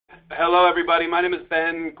Hello, everybody. My name is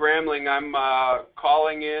Ben Gramling. I'm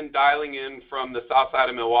dialing in from the south side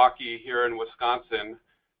of Milwaukee here in Wisconsin.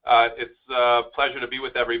 It's a pleasure to be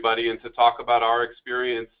with everybody and to talk about our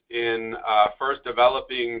experience in first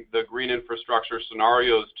developing the Green Infrastructure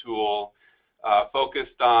Scenarios tool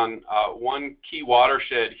focused on one key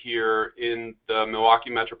watershed here in the Milwaukee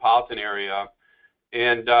metropolitan area,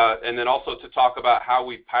 and then also to talk about how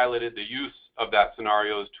we piloted the use of that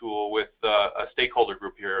scenarios tool with a stakeholder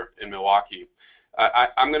group here in Milwaukee.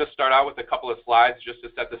 I'm going to start out with a couple of slides just to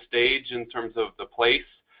set the stage in terms of the place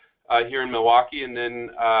here in Milwaukee, and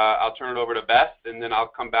then I'll turn it over to Beth, and then I'll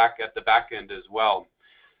come back at the back end as well.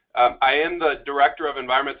 I am the Director of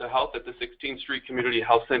Environmental Health at the 16th Street Community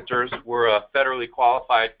Health Centers. We're a federally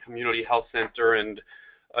qualified community health center, and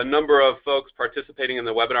a number of folks participating in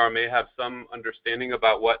the webinar may have some understanding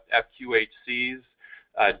about what FQHCs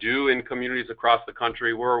do in communities across the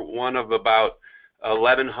country. We're one of about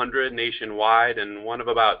 1,100 nationwide and one of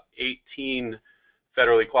about 18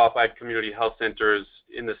 federally qualified community health centers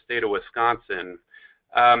in the state of Wisconsin.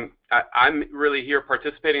 I'm really here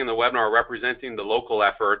participating in the webinar representing the local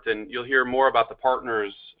effort, and you'll hear more about the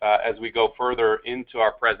partners as we go further into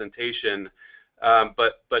our presentation.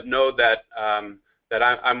 But know that,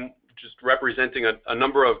 I'm just representing a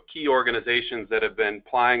number of key organizations that have been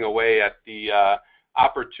plying away at the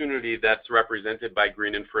opportunity that's represented by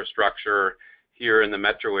green infrastructure here in the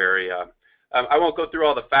metro area. I won't go through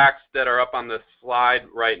all the facts that are up on the slide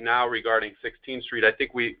right now regarding 16th Street. I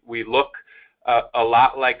think we look a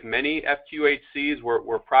lot like many FQHCs.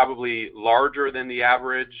 We're probably larger than the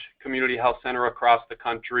average community health center across the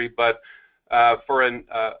country, but for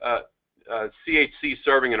a CHC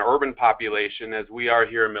serving an urban population, as we are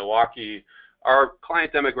here in Milwaukee, our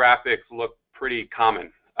client demographics look pretty common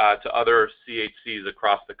to other CHCs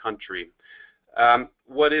across the country.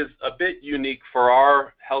 What is a bit unique for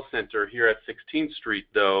our health center here at 16th Street,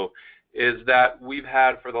 though, is that we've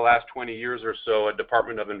had for the last 20 years or so a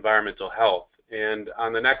Department of Environmental Health. And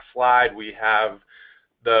on the next slide, we have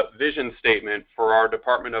the vision statement for our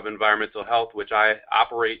Department of Environmental Health, which I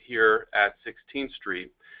operate here at 16th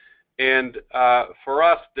Street. And for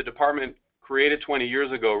us, the department created 20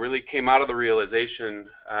 years ago really came out of the realization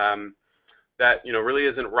that really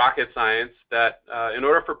isn't rocket science, that in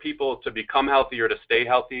order for people to become healthy or to stay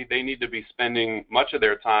healthy, they need to be spending much of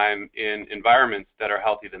their time in environments that are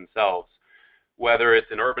healthy themselves, whether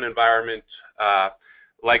it's an urban environment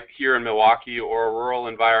like here in Milwaukee or a rural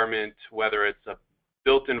environment, whether it's a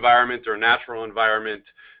built environment or natural environment.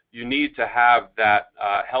 You need to have that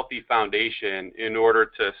healthy foundation in order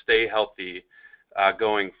to stay healthy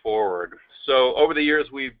going forward. So over the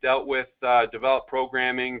years, we've developed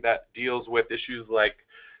programming that deals with issues like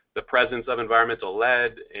the presence of environmental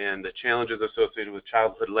lead and the challenges associated with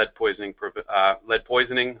childhood lead poisoning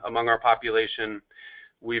among our population.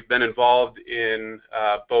 We've been involved in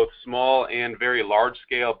both small and very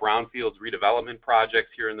large-scale brownfields redevelopment projects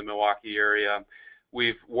here in the Milwaukee area.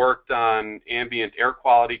 We've worked on ambient air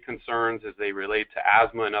quality concerns as they relate to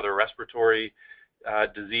asthma and other respiratory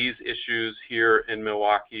disease issues here in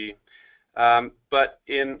Milwaukee. But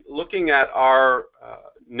in looking at our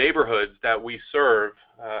neighborhoods that we serve,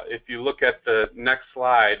 if you look at the next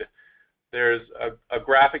slide, there's a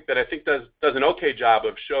graphic that I think does an okay job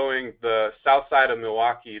of showing the south side of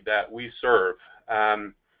Milwaukee that we serve.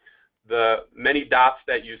 The many dots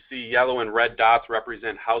that you see, yellow and red dots,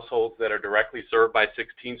 represent households that are directly served by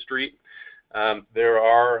 16th Street. There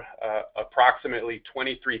are approximately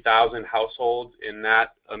 23,000 households in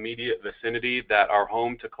that immediate vicinity that are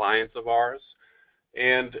home to clients of ours.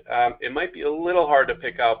 And it might be a little hard to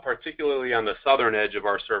pick out, particularly on the southern edge of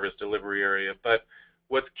our service delivery area, but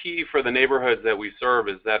what's key for the neighborhoods that we serve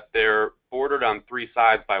is that they're bordered on three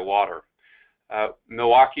sides by water.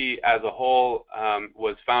 Milwaukee as a whole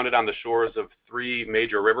was founded on the shores of three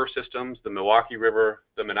major river systems, the Milwaukee River,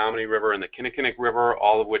 the Menominee River, and the Kinnickinnic River,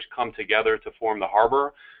 all of which come together to form the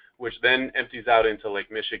harbor, which then empties out into Lake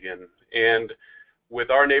Michigan. And with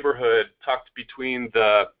our neighborhood tucked between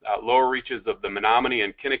the lower reaches of the Menominee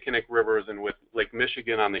and Kinnickinnic Rivers and with Lake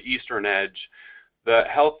Michigan on the eastern edge, the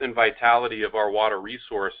health and vitality of our water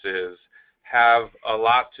resources have a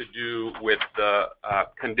lot to do with the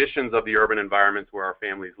conditions of the urban environments where our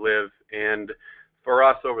families live. And for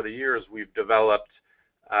us, over the years, we've developed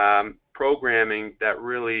programming that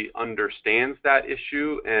really understands that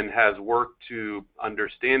issue and has worked to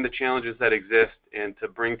understand the challenges that exist and to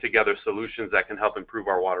bring together solutions that can help improve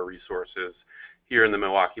our water resources here in the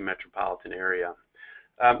Milwaukee metropolitan area.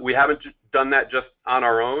 We haven't done that just on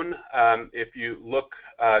our own. If you look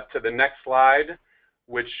to the next slide,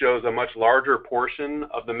 which shows a much larger portion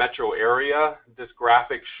of the metro area. This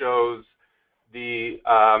graphic shows the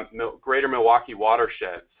greater Milwaukee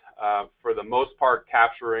watersheds, for the most part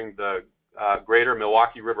capturing the greater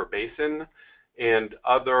Milwaukee River Basin and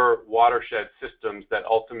other watershed systems that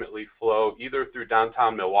ultimately flow either through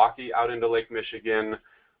downtown Milwaukee out into Lake Michigan,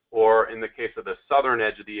 or in the case of the southern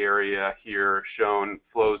edge of the area here shown,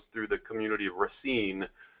 flows through the community of Racine,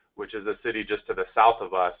 which is a city just to the south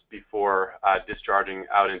of us, before discharging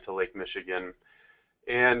out into Lake Michigan.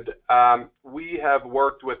 And we have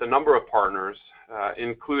worked with a number of partners,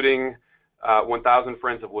 including 1,000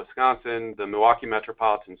 Friends of Wisconsin, the Milwaukee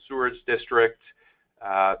Metropolitan Sewerage District,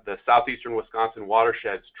 the Southeastern Wisconsin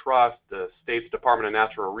Watersheds Trust, the state's Department of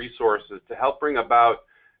Natural Resources, to help bring about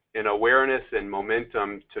an awareness and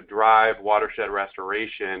momentum to drive watershed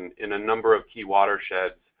restoration in a number of key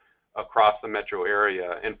watersheds across the metro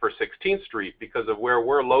area. And for 16th Street, because of where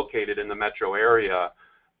we're located in the metro area,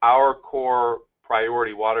 our core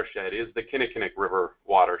priority watershed is the Kinnickinnic River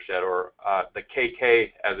watershed, or the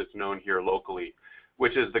KK as it's known here locally,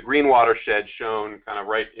 which is the green watershed shown kind of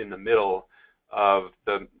right in the middle of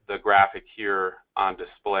the graphic here on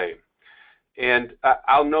display. And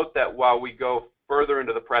I'll note that while we go further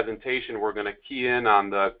into the presentation, we're going to key in on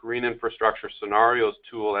the Green Infrastructure Scenarios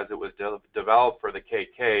tool as it was developed for the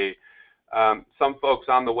KK. Some folks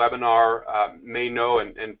on the webinar may know,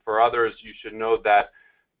 and for others, you should know that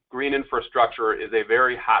green infrastructure is a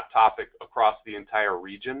very hot topic across the entire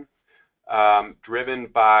region, driven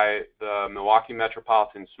by the Milwaukee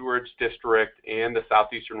Metropolitan Sewerage District and the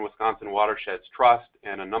Southeastern Wisconsin Watersheds Trust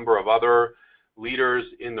and a number of other leaders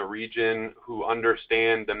in the region who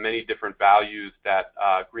understand the many different values that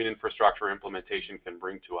green infrastructure implementation can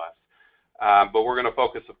bring to us. But we're going to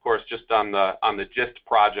focus, of course, just on the GIST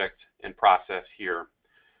project and process here.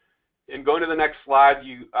 And going to the next slide,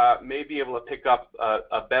 you may be able to pick up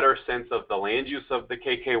a better sense of the land use of the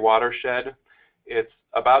KK watershed. It's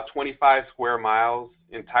about 25 square miles,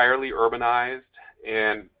 entirely urbanized,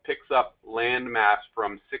 and picks up land mass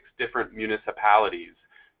from 6 different municipalities,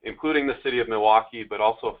 including the city of Milwaukee, but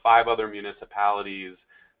also 5 other municipalities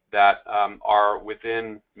that are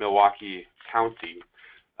within Milwaukee County.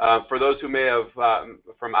 For those who may have,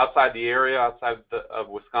 from outside the area, outside of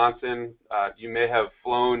Wisconsin, you may have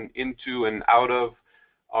flown into and out of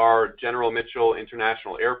our General Mitchell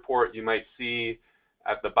International Airport. You might see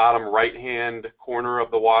at the bottom right-hand corner of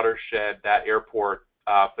the watershed that airport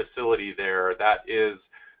facility there. That is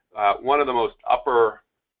one of the most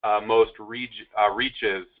uppermost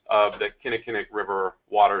reaches of the Kinnickinnic River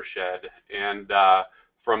watershed. And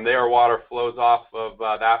from there, water flows off of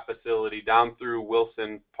that facility down through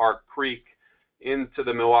Wilson Park Creek into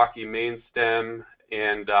the Milwaukee main stem,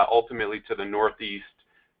 and ultimately to the northeast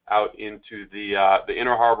out into the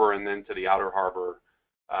inner harbor and then to the outer harbor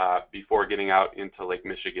before getting out into Lake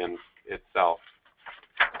Michigan itself.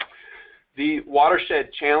 The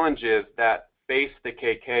watershed challenges that face the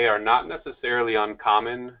KK are not necessarily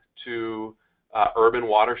uncommon to urban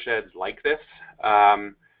watersheds like this,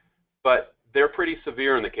 but they're pretty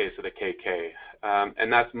severe in the case of the KK.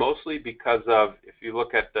 And that's mostly because of, if you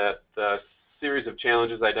look at the series of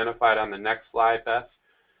challenges identified on the next slide, Beth,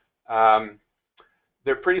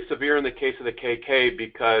 they're pretty severe in the case of the KK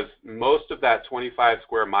because most of that 25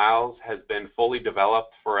 square miles has been fully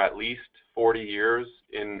developed for at least 40 years,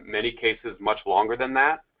 in many cases much longer than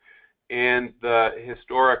that. And the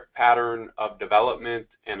historic pattern of development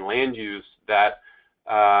and land use that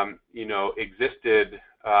existed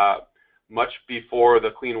much before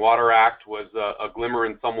the Clean Water Act was a glimmer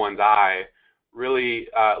in someone's eye really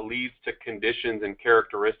leads to conditions and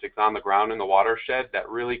characteristics on the ground in the watershed that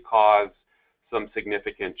really cause some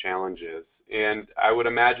significant challenges. And I would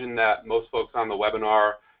imagine that most folks on the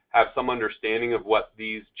webinar have some understanding of what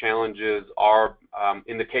these challenges are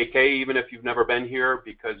in the KK, even if you've never been here,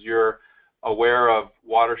 because you're aware of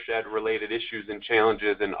watershed-related issues and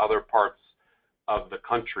challenges in other parts of the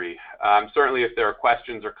country. Certainly, if there are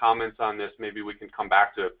questions or comments on this, maybe we can come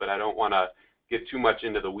back to it, but I don't want to get too much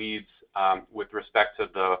into the weeds with respect to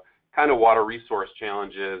the kind of water resource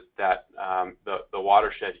challenges that the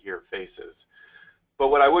watershed here faces. But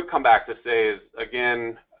what I would come back to say is,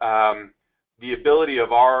 again, the ability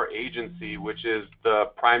of our agency, which is the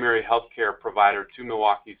primary healthcare provider to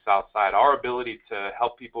Milwaukee's South Side, our ability to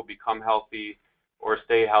help people become healthy or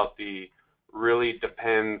stay healthy really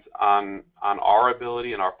depends on our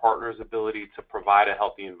ability and our partners' ability to provide a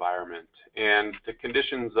healthy environment. And the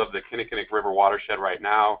conditions of the Kinnickinnic River watershed right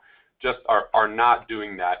now just are not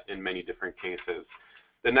doing that in many different cases.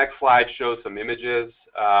 The next slide shows some images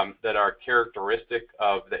that are characteristic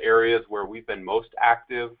of the areas where we've been most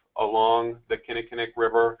active along the Kinnickinnic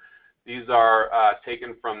River. These are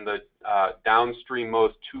taken from the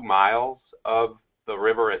downstream-most 2 miles of the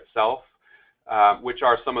river itself, which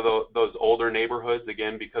are some of those older neighborhoods,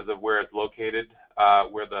 again, because of where it's located,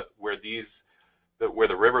 where the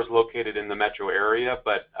river is located in the metro area.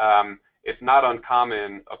 But it's not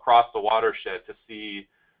uncommon across the watershed to see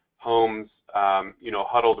homes,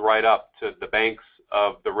 huddled right up to the banks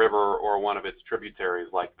of the river or one of its tributaries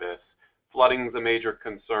like this. Flooding is a major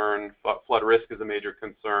concern. Flood risk is a major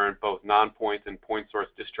concern. Both non-point and point source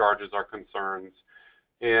discharges are concerns.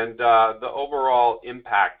 And the overall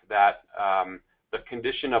impact that the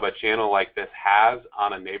condition of a channel like this has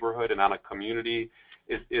on a neighborhood and on a community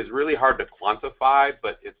is really hard to quantify,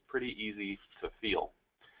 but it's pretty easy to feel.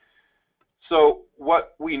 So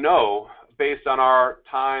what we know, based on our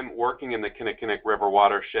time working in the Kinnickinnic River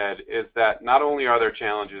watershed, is that not only are there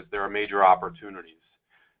challenges, there are major opportunities.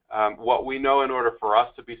 What we know in order for us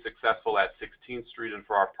to be successful at 16th Street and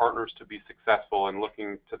for our partners to be successful, and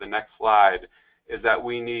looking to the next slide, is that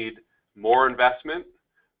we need more investment,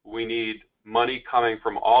 we need money coming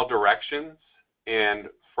from all directions and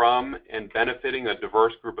from and benefiting a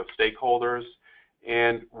diverse group of stakeholders,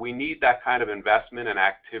 and we need that kind of investment and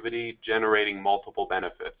activity generating multiple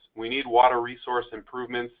benefits. We need water resource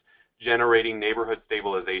improvements generating neighborhood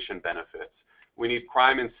stabilization benefits. We need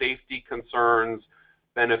crime and safety concerns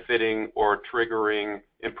benefiting or triggering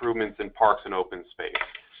improvements in parks and open space.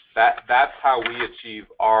 That's how we achieve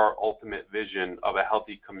our ultimate vision of a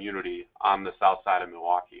healthy community on the south side of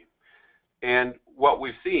Milwaukee. And what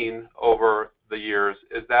we've seen over the years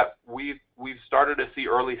is that we've started to see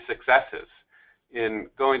early successes. In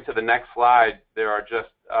going to the next slide, there are just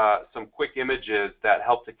some quick images that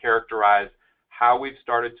help to characterize how we've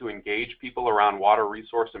started to engage people around water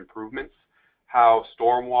resource improvements, how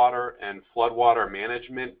stormwater and floodwater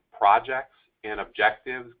management projects and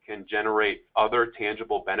objectives can generate other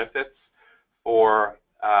tangible benefits for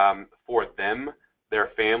them,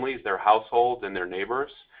 their families, their households, and their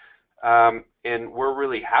neighbors. And we're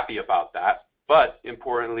really happy about that. But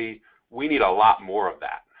importantly, we need a lot more of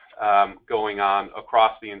that going on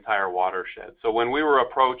across the entire watershed. So when we were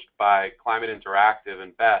approached by Climate Interactive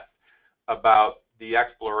and Beth about the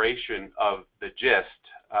exploration of the GIST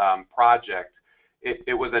project,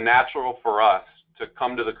 it was a natural for us to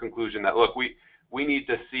come to the conclusion that, look, we need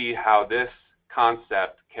to see how this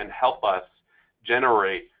concept can help us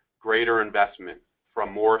generate greater investment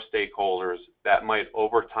from more stakeholders that might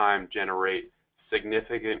over time generate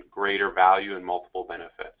significant greater value and multiple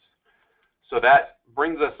benefits. So that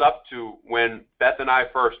brings us up to when Beth and I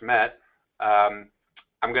first met. I'm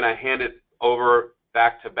going to hand it over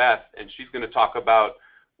back to Beth, and she's going to talk about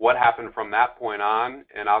what happened from that point on,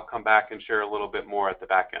 and I'll come back and share a little bit more at the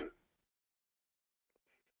back end.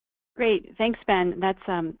 Great, thanks, Ben. That's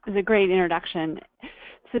a great introduction.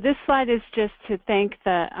 So this slide is just to thank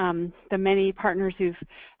the many partners who've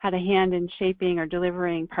had a hand in shaping or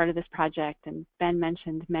delivering part of this project, and Ben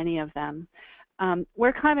mentioned many of them.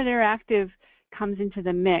 Where Climate Interactive comes into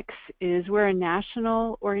the mix is we're a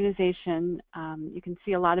national organization. You can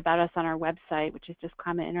see a lot about us on our website, which is just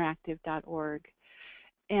climateinteractive.org.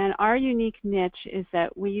 And our unique niche is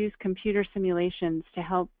that we use computer simulations to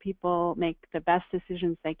help people make the best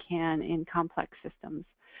decisions they can in complex systems.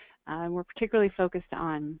 We're particularly focused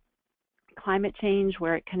on climate change,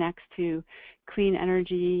 where it connects to clean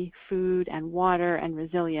energy, food, and water, and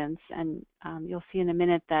resilience. And you'll see in a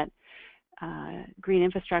minute that green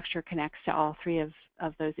infrastructure connects to all three of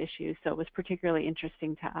those issues. So it was particularly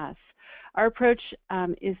interesting to us. Our approach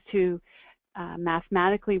is to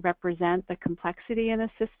mathematically represent the complexity in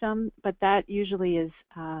a system, but that usually is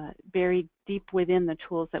buried deep within the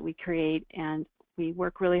tools that we create, and we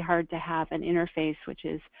work really hard to have an interface which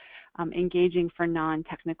is engaging for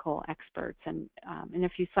non-technical experts. And in a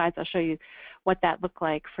few slides, I'll show you what that looked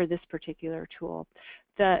like for this particular tool.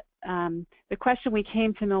 The question we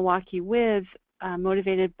came to Milwaukee with,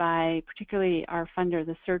 motivated by particularly our funder,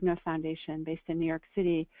 the Surdna Foundation, based in New York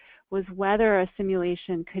City, was whether a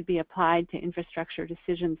simulation could be applied to infrastructure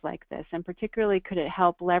decisions like this, and particularly could it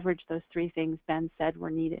help leverage those three things Ben said were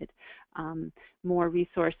needed: more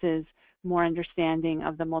resources, more understanding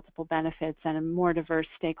of the multiple benefits, and more diverse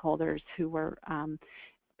stakeholders who were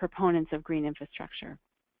proponents of green infrastructure.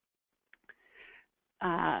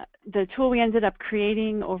 The tool we ended up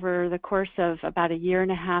creating over the course of about 1.5 years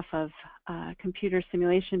of computer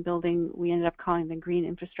simulation building, we ended up calling the Green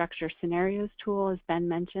Infrastructure Scenarios tool, as Ben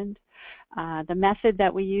mentioned. The method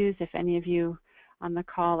that we use, if any of you on the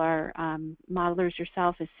call are modelers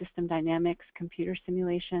yourself, is system dynamics computer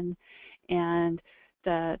simulation. And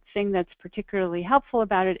the thing that's particularly helpful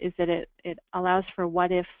about it is that it allows for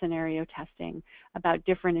what-if scenario testing about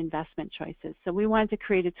different investment choices. So we wanted to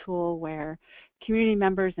create a tool where community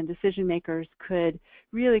members and decision makers could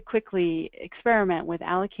really quickly experiment with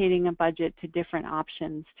allocating a budget to different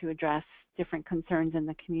options to address different concerns in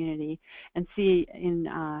the community and see in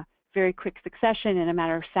very quick succession, in a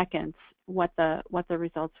matter of seconds, what the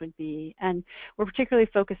results would be. And we're particularly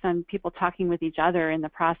focused on people talking with each other in the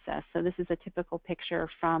process. So this is a typical picture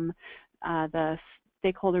from the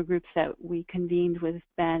stakeholder groups that we convened with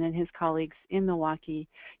Ben and his colleagues in Milwaukee.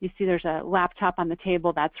 You see there's a laptop on the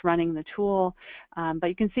table that's running the tool, but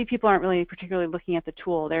you can see people aren't really particularly looking at the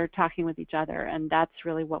tool. They're talking with each other, and that's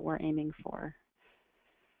really what we're aiming for.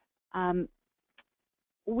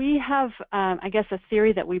 We have, I guess, a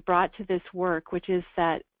theory that we brought to this work, which is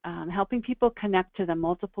that helping people connect to the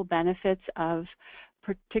multiple benefits of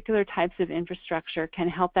particular types of infrastructure can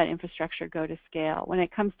help that infrastructure go to scale. When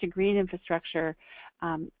it comes to green infrastructure,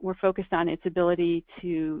 we're focused on its ability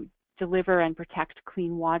to deliver and protect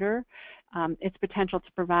clean water, its potential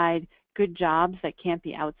to provide good jobs that can't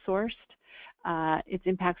be outsourced, its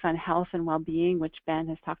impacts on health and well-being, which Ben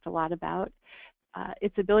has talked a lot about,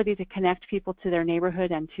 its ability to connect people to their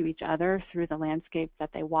neighborhood and to each other through the landscape that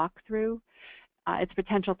they walk through, its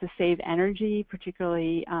potential to save energy,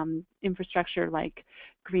 particularly infrastructure like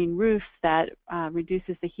green roofs that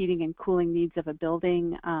reduces the heating and cooling needs of a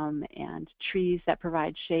building, and trees that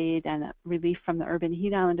provide shade and relief from the urban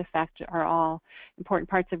heat island effect are all important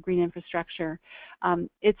parts of green infrastructure.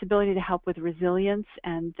 Its ability to help with resilience,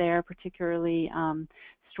 and there particularly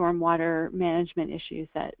stormwater management issues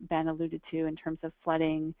that Ben alluded to in terms of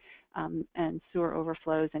flooding and sewer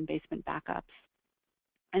overflows and basement backups.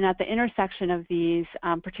 And at the intersection of these,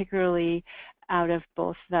 particularly out of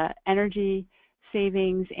both the energy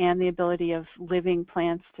savings and the ability of living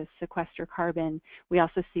plants to sequester carbon, we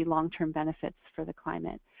also see long-term benefits for the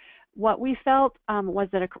climate. What we felt was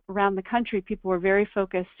that around the country, people were very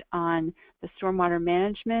focused on the stormwater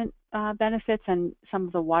management benefits and some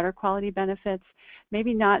of the water quality benefits,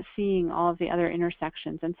 maybe not seeing all of the other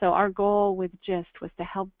intersections. And so our goal with GIST was to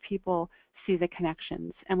help people see the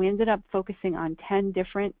connections. And we ended up focusing on 10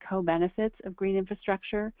 different co-benefits of green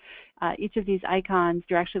infrastructure. Each of these icons,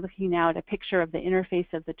 you're actually looking now at a picture of the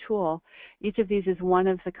interface of the tool. Each of these is one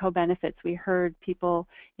of the co-benefits we heard people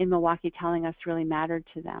in Milwaukee telling us really mattered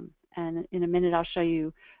to them. And in a minute, I'll show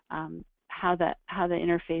you how the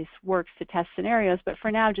interface works to test scenarios. But for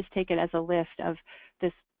now, just take it as a list of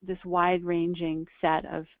this wide-ranging set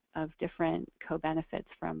of different co-benefits,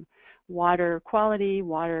 from water quality,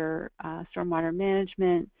 stormwater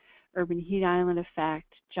management, urban heat island effect,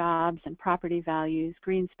 jobs and property values,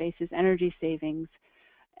 green spaces, energy savings.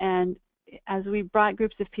 And as we brought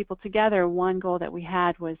groups of people together, one goal that we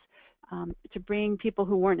had was to bring people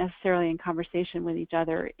who weren't necessarily in conversation with each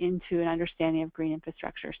other into an understanding of green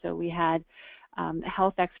infrastructure. So we had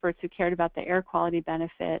health experts who cared about the air quality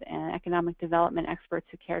benefit, and economic development experts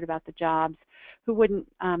who cared about the jobs, who wouldn't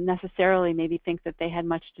necessarily maybe think that they had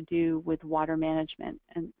much to do with water management.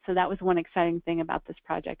 And so that was one exciting thing about this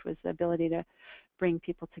project, was the ability to bring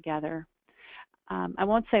people together. I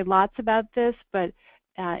won't say lots about this, but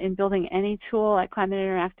in building any tool at Climate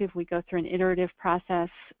Interactive, we go through an iterative process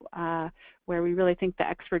where we really think the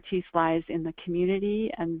expertise lies in the community.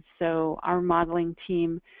 And so our modeling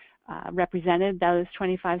team represented those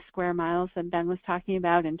 25 square miles that Ben was talking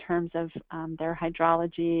about in terms of their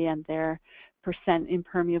hydrology and their percent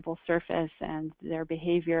impermeable surface and their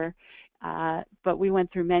behavior. But we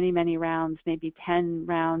went through many, many rounds, maybe 10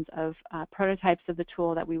 rounds of prototypes of the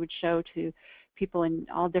tool that we would show to people in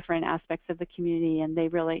all different aspects of the community, and they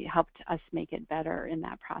really helped us make it better in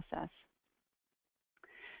that process.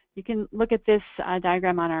 You can look at this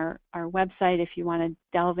diagram on our website if you want to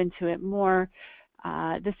delve into it more.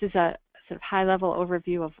 This is a sort of high-level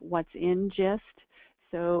overview of what's in GIST.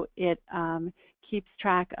 So it keeps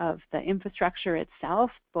track of the infrastructure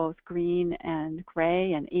itself, both green and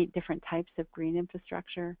gray, and 8 different types of green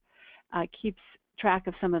infrastructure. Keeps track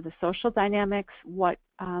of some of the social dynamics, what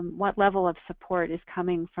level of support is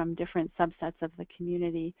coming from different subsets of the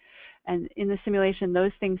community. And in the simulation,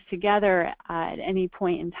 those things together at any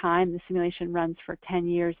point in time, the simulation runs for 10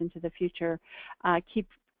 years into the future,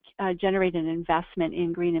 generate an investment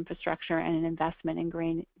in green infrastructure and an investment in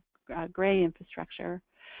gray infrastructure.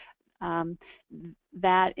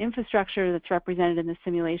 That infrastructure that's represented in the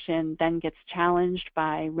simulation then gets challenged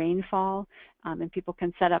by rainfall, and people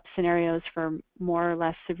can set up scenarios for more or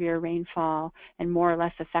less severe rainfall and more or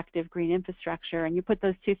less effective green infrastructure. And you put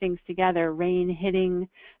those two things together, rain hitting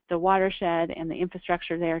the watershed and the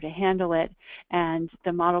infrastructure there to handle it, and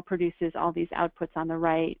the model produces all these outputs on the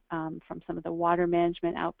right from some of the water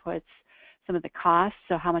management outputs, some of the costs,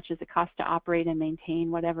 so how much does it cost to operate and maintain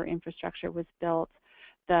whatever infrastructure was built,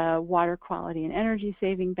 the water quality and energy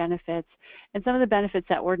saving benefits, and some of the benefits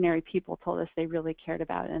that ordinary people told us they really cared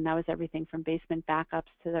about, and that was everything from basement backups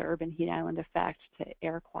to the urban heat island effect to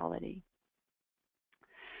air quality.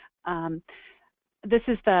 This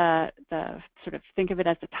is the sort of, think of it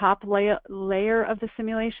as the top layer of the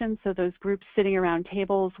simulation, so those groups sitting around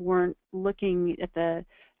tables weren't looking at the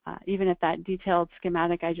even at that detailed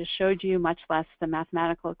schematic I just showed you, much less the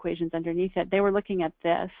mathematical equations underneath it. They were looking at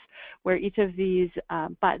this, where each of these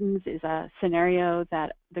buttons is a scenario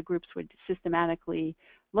that the groups would systematically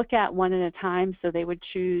look at one at a time, so they would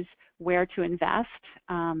choose where to invest,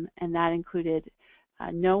 and that included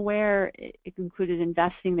nowhere. It included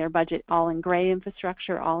investing their budget all in gray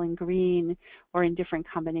infrastructure, all in green, or in different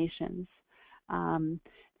combinations.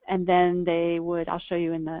 And then they would, I'll show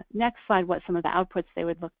you in the next slide what some of the outputs they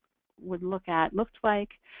would look at looked like.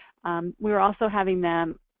 We were also having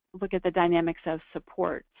them look at the dynamics of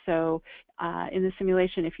support. So in the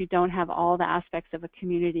simulation, if you don't have all the aspects of a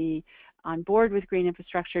community on board with green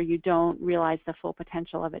infrastructure, you don't realize the full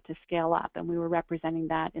potential of it to scale up, and we were representing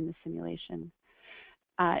that in the simulation.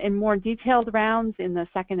 In more detailed rounds in the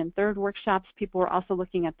second and third workshops, people were also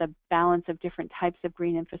looking at the balance of different types of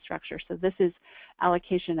green infrastructure. So this is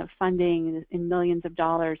allocation of funding in millions of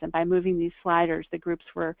dollars, and by moving these sliders, the groups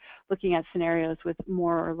were looking at scenarios with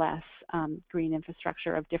more or less green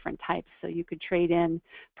infrastructure of different types. So you could trade in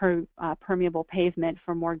permeable pavement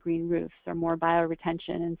for more green roofs or more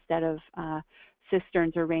bioretention instead of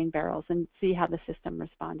cisterns or rain barrels, and see how the system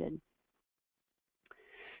responded.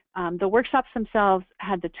 The workshops themselves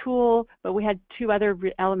had the tool, but we had two other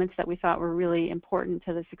elements that we thought were really important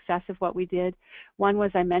to the success of what we did. One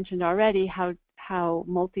was, I mentioned already, how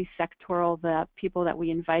multi-sectoral the people that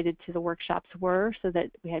we invited to the workshops were, so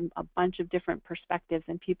that we had a bunch of different perspectives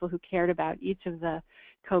and people who cared about each of the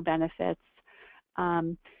co-benefits.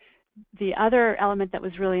 The other element that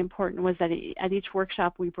was really important was that at each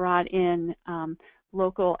workshop we brought in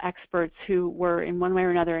local experts who were in one way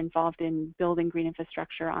or another involved in building green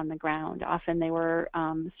infrastructure on the ground. Often they were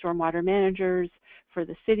stormwater managers for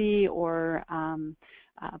the city or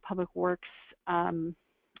public works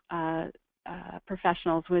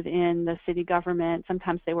professionals within the city government.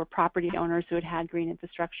 Sometimes they were property owners who had had green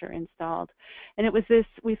infrastructure installed. And it was this,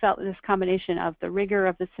 we felt this combination of the rigor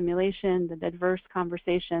of the simulation, the diverse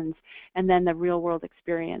conversations, and then the real world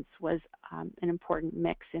experience was an important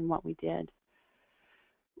mix in what we did.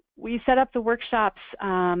 We set up the workshops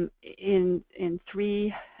in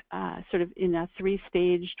three, sort of in a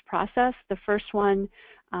three-staged process. The first one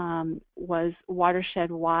was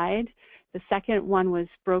watershed-wide. The second one was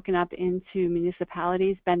broken up into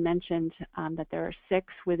municipalities. Ben mentioned that there are 6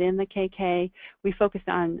 within the KK. We focused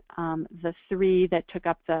on the 3 that took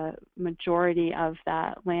up the majority of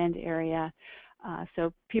that land area.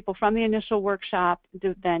 So people from the initial workshop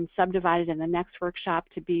then subdivided in the next workshop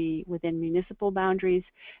to be within municipal boundaries,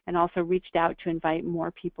 and also reached out to invite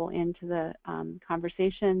more people into the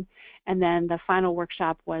conversation. And then the final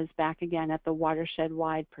workshop was back again at the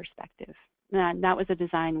watershed-wide perspective. And that was a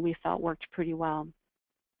design we felt worked pretty well.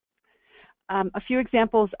 A few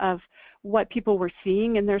examples of what people were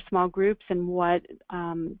seeing in their small groups and what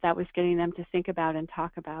that was getting them to think about and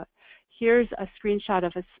talk about. Here's a screenshot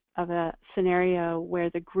of a scenario where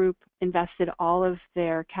the group invested all of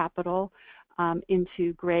their capital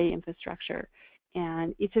into gray infrastructure.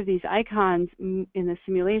 And each of these icons in the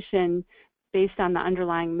simulation, based on the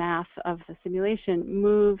underlying math of the simulation,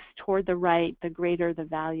 moves toward the right the greater the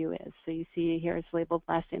value is. So you see here it's labeled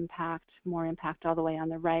less impact, more impact all the way on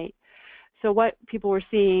the right. So what people were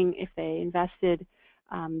seeing if they invested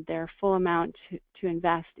their full amount to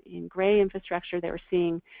invest in gray infrastructure, they were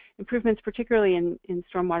seeing improvements particularly in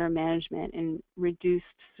stormwater management and reduced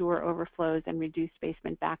sewer overflows and reduced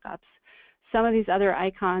basement backups. Some of these other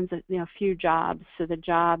icons, few jobs, so the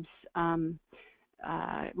jobs,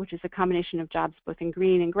 which is a combination of jobs both in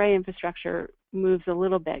green and gray infrastructure, moves a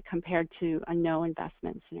little bit compared to a no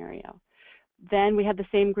investment scenario. Then we had the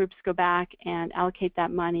same groups go back and allocate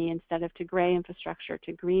that money instead of to gray infrastructure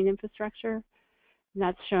to green infrastructure. And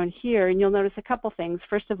that's shown here, and you'll notice a couple things.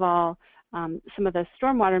 First of all, some of the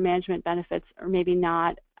stormwater management benefits are maybe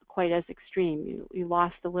not quite as extreme. You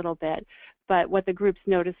lost a little bit. But what the groups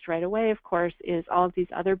noticed right away, of course, is all of these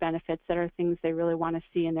other benefits that are things they really want to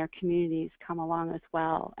see in their communities come along as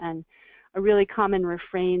well. And a really common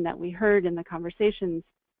refrain that we heard in the conversations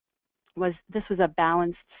was this was a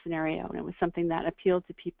balanced scenario, and it was something that appealed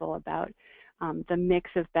to people about the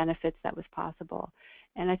mix of benefits that was possible.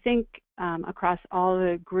 And I think across all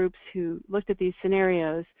the groups who looked at these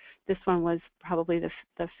scenarios, this one was probably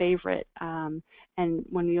the favorite. And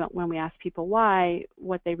when we asked people why,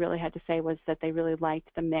 what they really had to say was that they really liked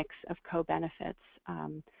the mix of co-benefits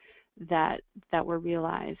that were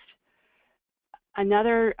realized.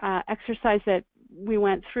 Another exercise that we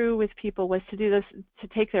went through with people was to do this, to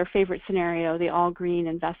take their favorite scenario, the all-green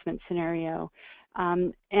investment scenario,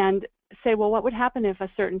 and say, well, what would happen if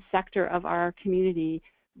a certain sector of our community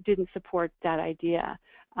didn't support that idea?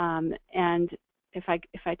 And if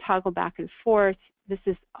I toggle back and forth, this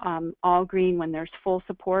is all green when there's full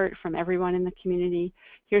support from everyone in the community.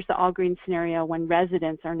 Here's the all green scenario when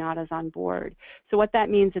residents are not as on board. So what that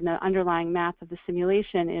means in the underlying math of the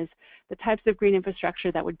simulation is the types of green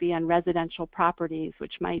infrastructure that would be on residential properties,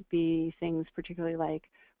 which might be things particularly like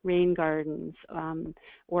rain gardens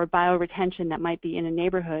or bioretention that might be in a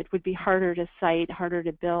neighborhood, would be harder to site, harder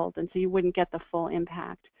to build, and so you wouldn't get the full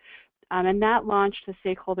impact. And that launched the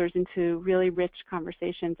stakeholders into really rich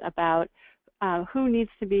conversations about who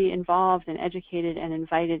needs to be involved and educated and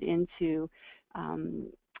invited into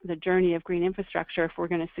the journey of green infrastructure if we're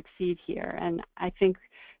going to succeed here. And I think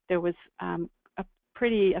there was a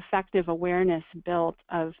pretty effective awareness built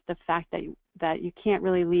of the fact that you can't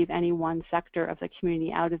really leave any one sector of the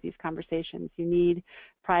community out of these conversations. You need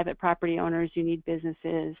private property owners, you need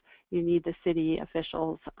businesses, you need the city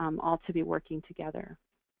officials all to be working together.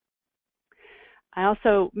 I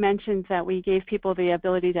also mentioned that we gave people the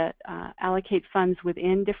ability to allocate funds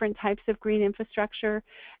within different types of green infrastructure,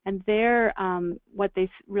 and there what they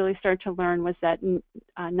really started to learn was that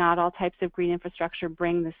not all types of green infrastructure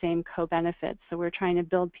bring the same co-benefits. So we're trying to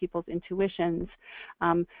build people's intuitions.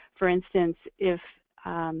 For instance, if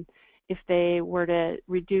they were to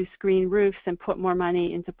reduce green roofs and put more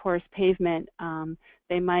money into porous pavement,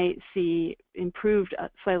 they might see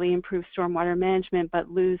slightly improved stormwater management, but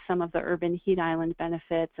lose some of the urban heat island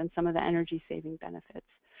benefits and some of the energy saving benefits.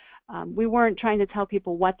 We weren't trying to tell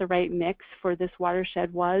people what the right mix for this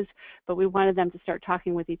watershed was, but we wanted them to start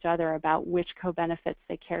talking with each other about which co-benefits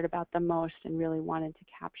they cared about the most and really wanted to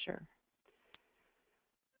capture.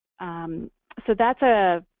 So that's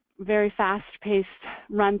a very fast-paced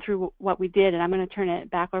run through what we did, and I'm going to turn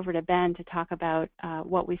it back over to Ben to talk about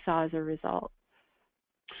what we saw as a result.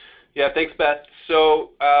 Yeah, thanks, Beth.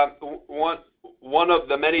 So one of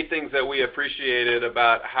the many things that we appreciated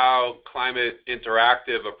about how Climate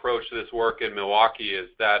Interactive approached this work in Milwaukee is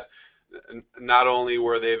that not only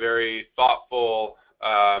were they very thoughtful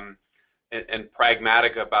and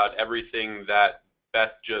pragmatic about everything that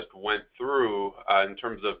Beth just went through in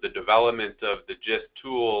terms of the development of the GIST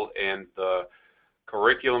tool and the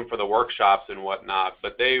curriculum for the workshops and whatnot,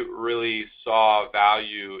 but they really saw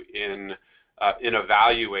value in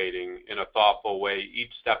evaluating in a thoughtful way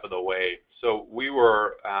each step of the way. So we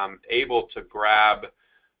were able to grab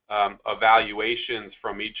evaluations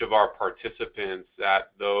from each of our participants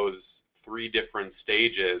at those 3 different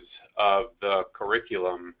stages of the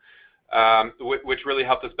curriculum, which really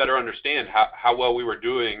helped us better understand how well we were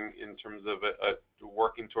doing in terms of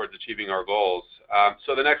working towards achieving our goals.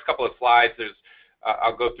 So the next couple of slides,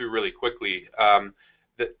 I'll go through really quickly.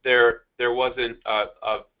 There wasn't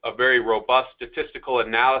a very robust statistical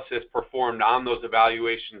analysis performed on those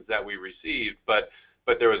evaluations that we received, but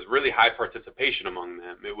there was really high participation among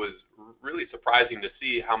them. It was really surprising to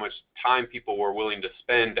see how much time people were willing to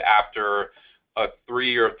spend after a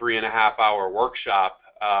 3 or 3.5 hour workshop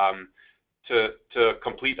to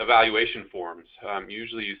complete evaluation forms.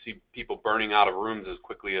 Usually you see people burning out of rooms as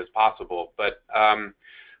quickly as possible, but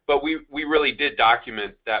we really did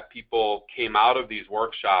document that people came out of these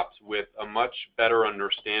workshops with a much better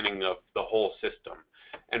understanding of the whole system.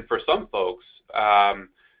 And for some folks,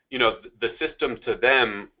 the system to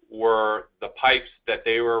them were the pipes that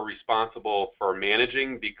they were responsible for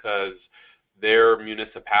managing because their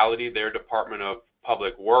municipality, their Department of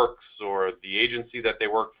Public Works, or the agency that they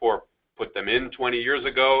worked for put them in 20 years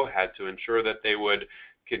ago, had to ensure that they would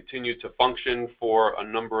continue to function for a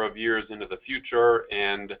number of years into the future,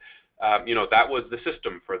 and that was the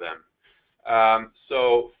system for them.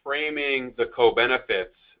 So framing the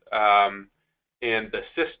co-benefits and the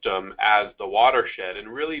system as the watershed, and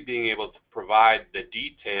really being able to provide the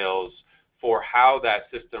details for how that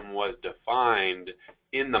system was defined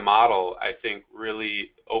in the model, I think,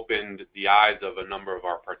 really opened the eyes of a number of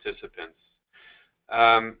our participants.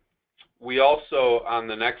 We also, on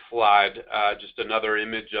the next slide, just another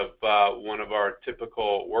image of one of our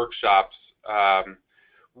typical workshops,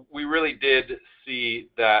 we really did see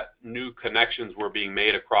that new connections were being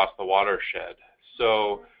made across the watershed.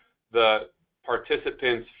 So the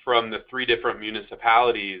participants from the 3 different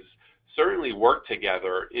municipalities certainly work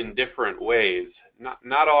together in different ways,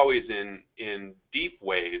 not always in deep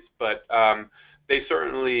ways, but they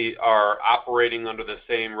certainly are operating under the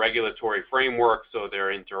same regulatory framework, so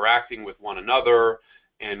they're interacting with one another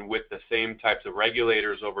and with the same types of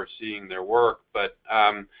regulators overseeing their work, but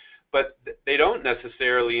they don't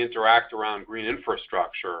necessarily interact around green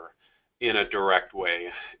infrastructure in a direct way.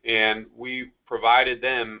 And we provided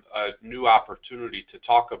them a new opportunity to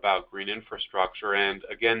talk about green infrastructure and,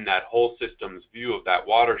 again, that whole systems view of that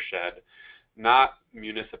watershed, not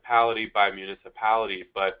municipality by municipality,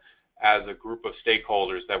 but as a group of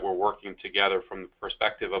stakeholders that were working together from the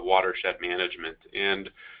perspective of watershed management. And,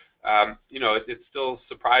 it's still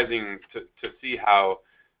surprising to see how,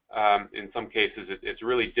 in some cases, it's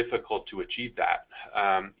really difficult to achieve that,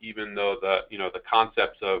 even though the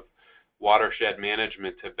concepts of watershed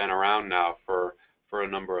management have been around now for a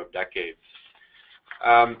number of decades.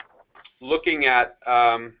 Looking at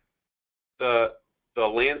the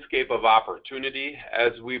landscape of opportunity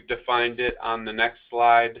as we've defined it on the next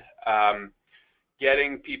slide,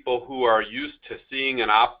 getting people who are used to seeing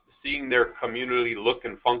their community look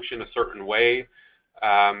and function a certain way,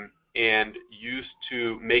 and used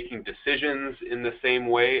to making decisions in the same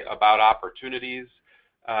way about opportunities,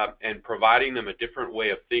 and providing them a different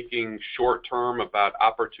way of thinking short-term about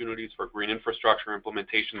opportunities for green infrastructure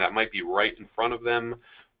implementation that might be right in front of them,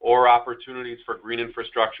 or opportunities for green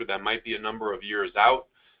infrastructure that might be a number of years out,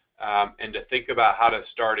 and to think about how to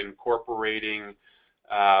start incorporating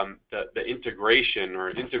the integration or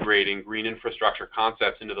integrating green infrastructure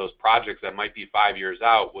concepts into those projects that might be 5 years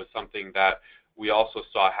out was something that we also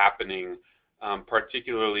saw happening,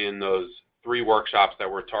 particularly in those 3 workshops that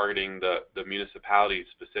were targeting the municipalities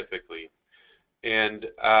specifically. And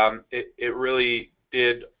it really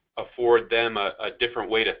did afford them a different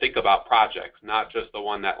way to think about projects, not just the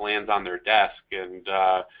one that lands on their desk and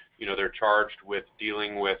they're charged with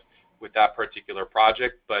dealing with that particular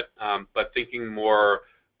project, but thinking more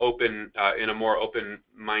open in a more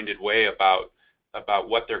open-minded way about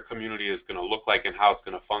what their community is going to look like and how it's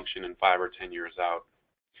going to function in 5 or 10 years out.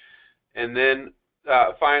 And then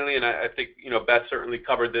finally, and I think Beth certainly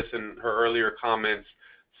covered this in her earlier comments,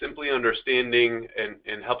 simply understanding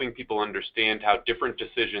and helping people understand how different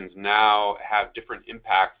decisions now have different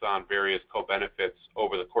impacts on various co-benefits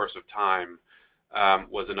over the course of time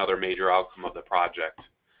was another major outcome of the project.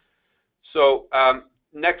 So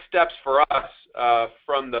next steps for us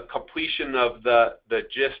from the completion of the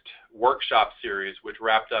GIST workshop series, which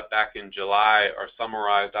wrapped up back in July, are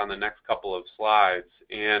summarized on the next couple of slides.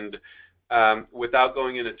 And without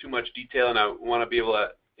going into too much detail, and I want to be able to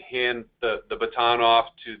hand the baton off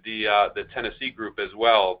to the Tennessee group as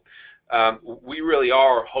well, we really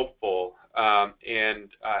are hopeful and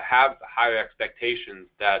have high expectations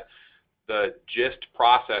that the GIST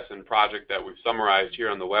process and project that we've summarized here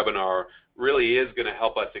on the webinar really is going to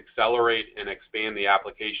help us accelerate and expand the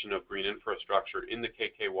application of green infrastructure in the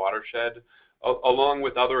KK watershed, along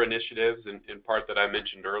with other initiatives in part that I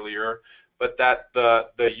mentioned earlier, but that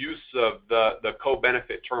the use of the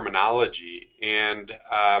co-benefit terminology and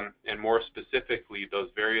more specifically those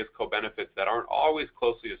various co-benefits that aren't always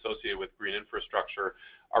closely associated with green infrastructure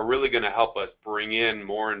are really going to help us bring in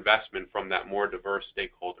more investment from that more diverse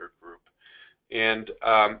stakeholder group. And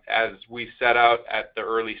as we set out at the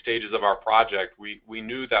early stages of our project, we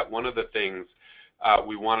knew that one of the things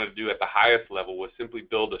we wanted to do at the highest level was simply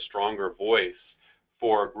build a stronger voice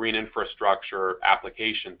for green infrastructure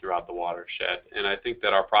application throughout the watershed. And I think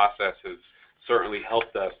that our process has certainly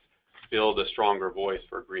helped us build a stronger voice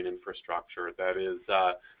for green infrastructure that is,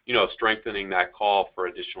 strengthening that call for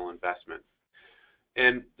additional investment.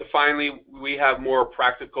 And finally, we have more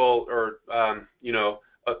practical or,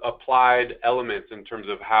 applied elements in terms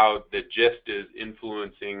of how the GIST is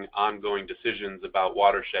influencing ongoing decisions about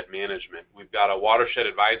watershed management. We've got a watershed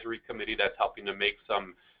advisory committee that's helping to make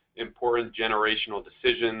some important generational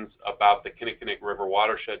decisions about the Kinnickinnic River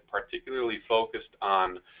watershed, particularly focused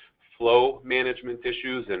on flow management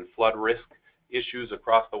issues and flood risk issues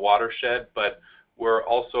across the watershed, but we're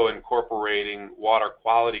also incorporating water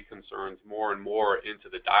quality concerns more and more into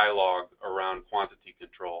the dialogue around quantity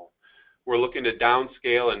control. we're looking to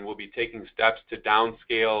downscale, and we'll be taking steps to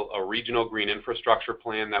downscale a regional green infrastructure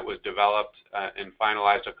plan that was developed and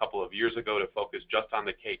finalized a couple of years ago to focus just on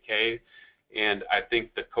the KK. And I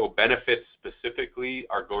think the co-benefits specifically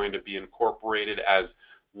are going to be incorporated as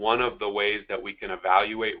one of the ways that we can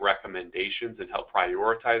evaluate recommendations and help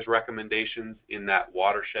prioritize recommendations in that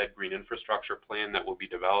watershed green infrastructure plan that will be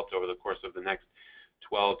developed over the course of the next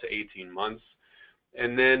 12 to 18 months.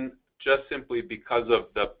 And then just simply because of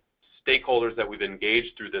the stakeholders that we've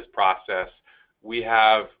engaged through this process, we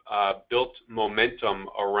have built momentum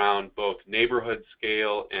around both neighborhood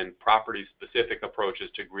scale and property specific approaches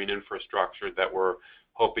to green infrastructure that we're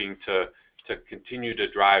hoping to continue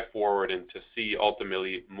to drive forward and to see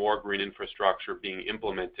ultimately more green infrastructure being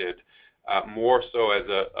implemented, more so as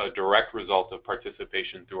a direct result of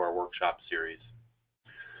participation through our workshop series.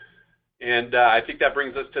 And I think that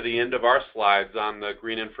brings us to the end of our slides on the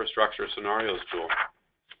green infrastructure scenarios tool.